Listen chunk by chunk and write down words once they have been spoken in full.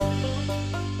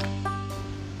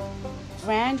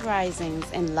Grand risings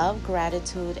in love,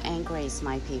 gratitude, and grace,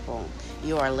 my people.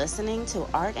 You are listening to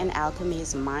Art and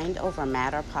Alchemy's Mind Over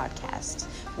Matter podcast,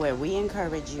 where we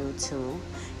encourage you to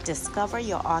discover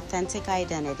your authentic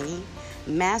identity,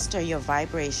 master your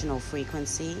vibrational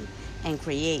frequency, and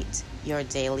create your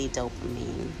daily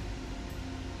dopamine.